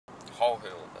Hull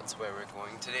Hill. That's where we're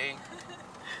going today.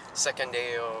 Second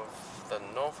day of the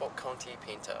Norfolk County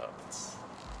paint-outs.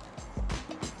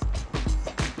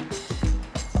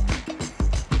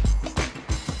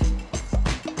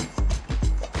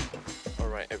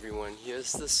 Alright everyone,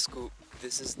 here's the scoop.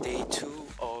 This is day 2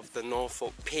 of the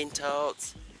Norfolk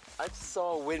paint-outs. I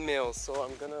saw a windmill, so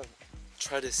I'm gonna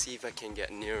try to see if I can get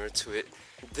nearer to it.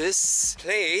 This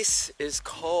place is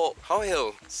called Hull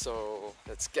Hill, so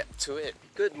let's get to it.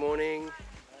 Good morning.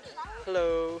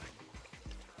 Hello.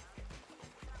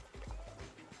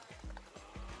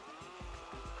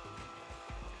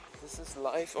 This is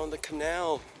live on the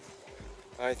canal.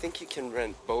 I think you can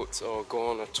rent boats or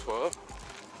go on a tour.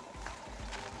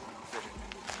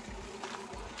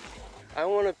 I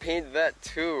want to paint that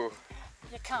too.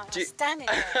 You can't. I'm standing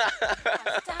here.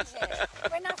 I'm standing here.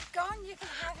 When I've gone, you can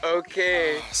have it.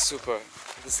 Okay, super.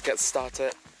 Let's get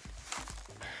started.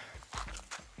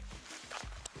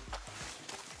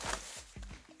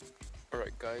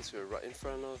 Alright guys, we're right in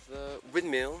front of the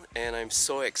windmill and I'm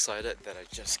so excited that I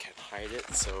just can't hide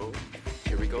it, so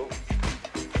here we go.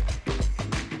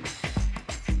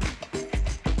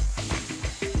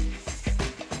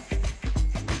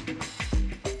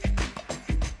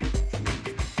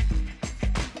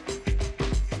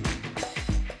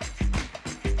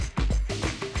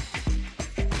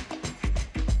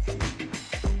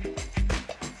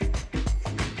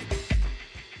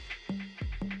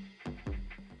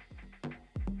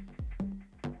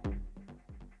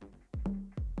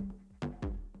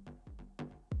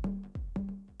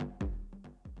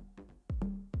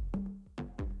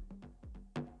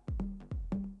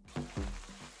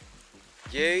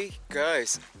 Yay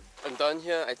guys, I'm done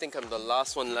here. I think I'm the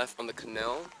last one left on the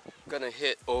canal. I'm gonna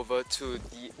head over to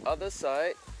the other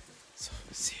side. So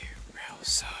see you real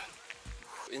soon.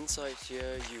 Inside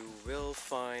here you will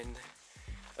find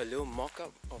a little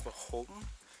mock-up of a home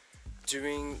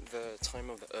during the time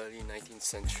of the early 19th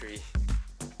century.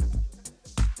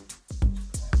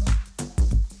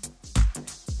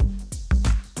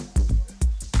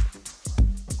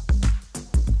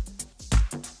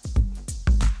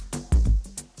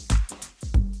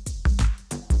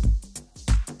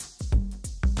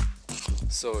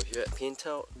 So here at Paint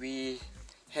Out, we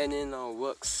hand in our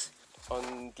works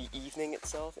on the evening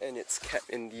itself and it's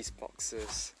kept in these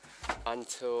boxes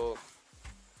until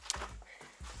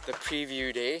the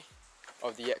preview day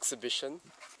of the exhibition.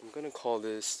 I'm gonna call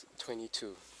this 22.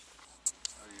 Are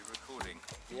you recording?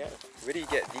 Yeah. Where do you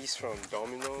get these from?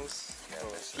 Domino's? Yeah,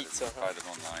 or Pizza Hut? Buy them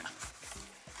online.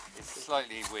 It's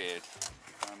slightly weird.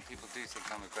 People do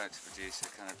think I'm about to produce a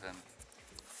kind of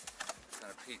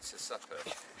pizza supper.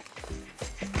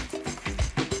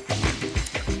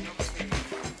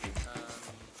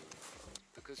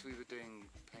 Because we were doing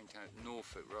Paint Out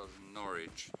Norfolk rather than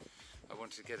Norwich, I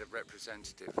wanted to get a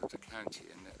representative of the county,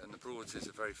 and the Broads is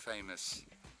a very famous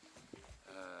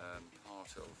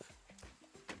part of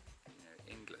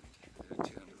England. There are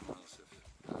 200 miles of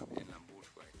inland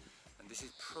waterway, and this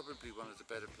is probably one of the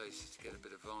better places to get a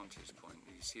bit of vantage point.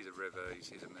 You see the river, you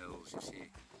see the mills, you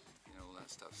see all that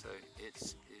stuff. So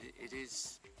it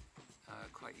is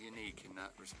quite unique in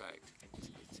that respect.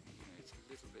 It's a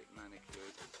little bit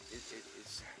manicured.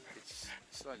 It's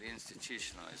slightly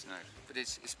institutionalised now, but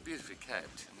it's beautifully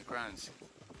kept, and the grounds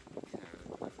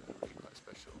are really quite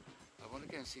special. I want to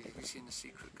go and see. Have you seen the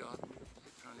secret garden?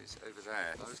 Apparently it's over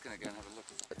there. I was going to go and have a look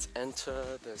at that. Let's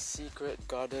enter the secret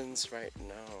gardens right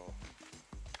now.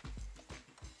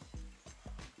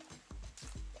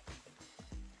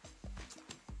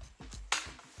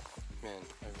 Man,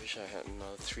 I wish I had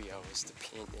another 3 hours to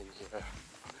paint in here.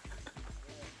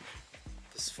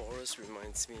 This forest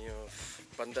reminds me of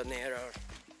Bandanera,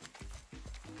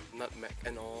 nutmeg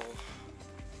and all.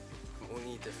 The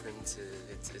only difference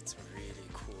is it's really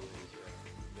cool in here.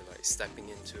 You're like stepping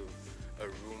into a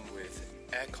room with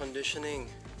air conditioning.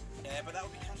 Yeah, but that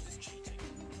would be counted as cheating.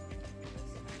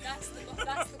 That's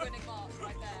the winning mark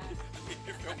right there.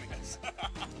 You're filming us.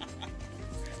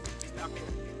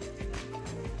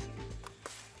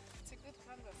 It's a good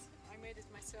canvas. I made it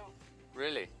myself.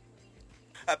 Really?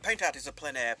 Paint Out is a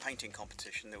plein air painting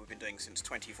competition that we've been doing since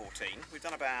 2014. We've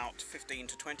done about 15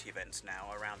 to 20 events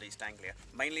now around East Anglia,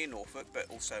 mainly in Norfolk, but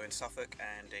also in Suffolk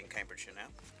and in Cambridgeshire now.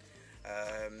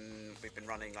 We've been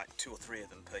running like 2 or 3 of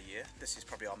them per year. This is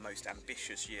probably our most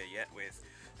ambitious year yet, with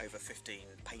over 15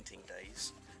 painting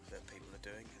days that people are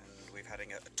doing, and we've had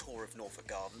a tour of Norfolk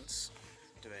Gardens,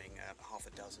 doing half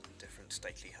a dozen different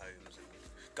stately homes and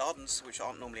gardens which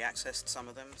aren't normally accessed, some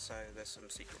of them, so there's some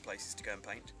secret places to go and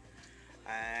paint.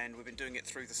 And we've been doing it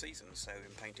through the season, so we've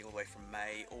been painting all the way from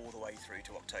May all the way through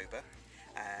to October,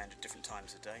 and at different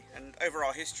times of day. And over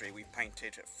our history we've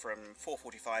painted from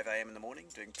 4:45 AM in the morning,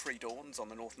 doing pre-dawns on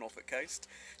the North Norfolk coast,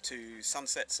 to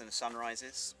sunsets and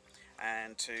sunrises,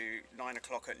 and to 9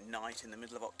 o'clock at night in the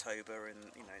middle of October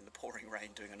in the pouring rain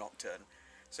doing a nocturne.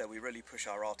 So we really push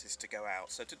our artists to go out.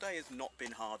 So today has not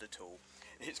been hard at all.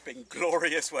 It's been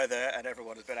glorious weather and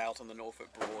everyone has been out on the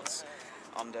Norfolk Broads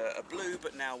under a blue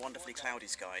but now wonderfully cloudy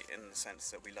sky, in the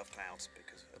sense that we love clouds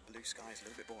because a blue sky is a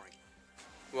little bit boring.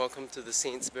 Welcome to the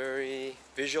Sainsbury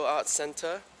Visual Arts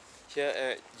Centre here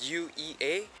at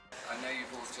UEA. I know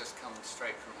you've all just come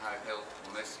straight from How Hill,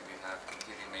 or most of you have,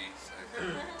 including me, so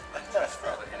that's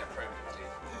rather inappropriately.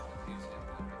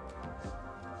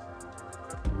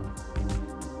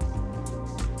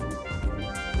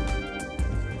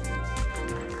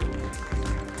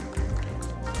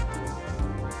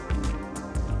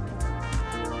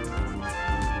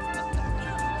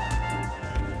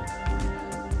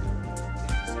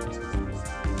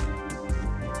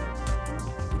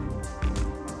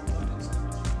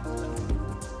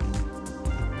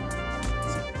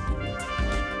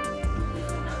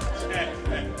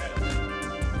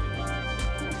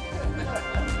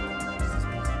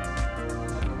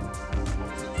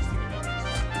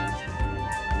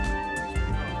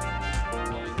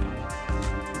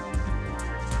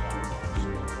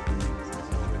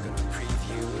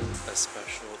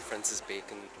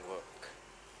 Work.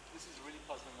 This is a really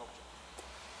puzzling object.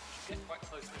 You get quite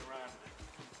closely around it,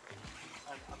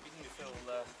 and I'm beginning to feel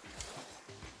A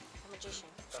magician.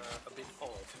 A bit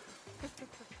odd.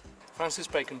 Francis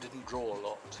Bacon didn't draw a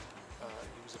lot.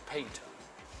 He was a painter,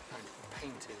 and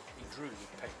he drew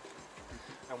with paint.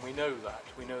 And we know that.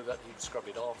 We know that he'd scrub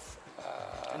it off.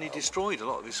 And he destroyed a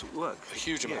lot of his work. A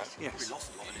huge amount. Yes. We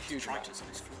lost a lot of Huge amount. writers on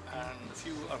his film.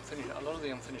 And a lot of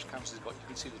the unfinished canvases he's got, you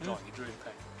can see the drawing, he drew in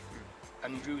paint.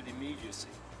 And he drew with immediacy.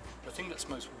 The thing that's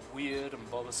most weird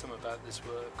and bothersome about this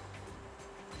work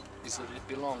is that it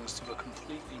belongs to a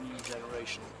completely new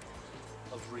generation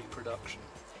of reproduction.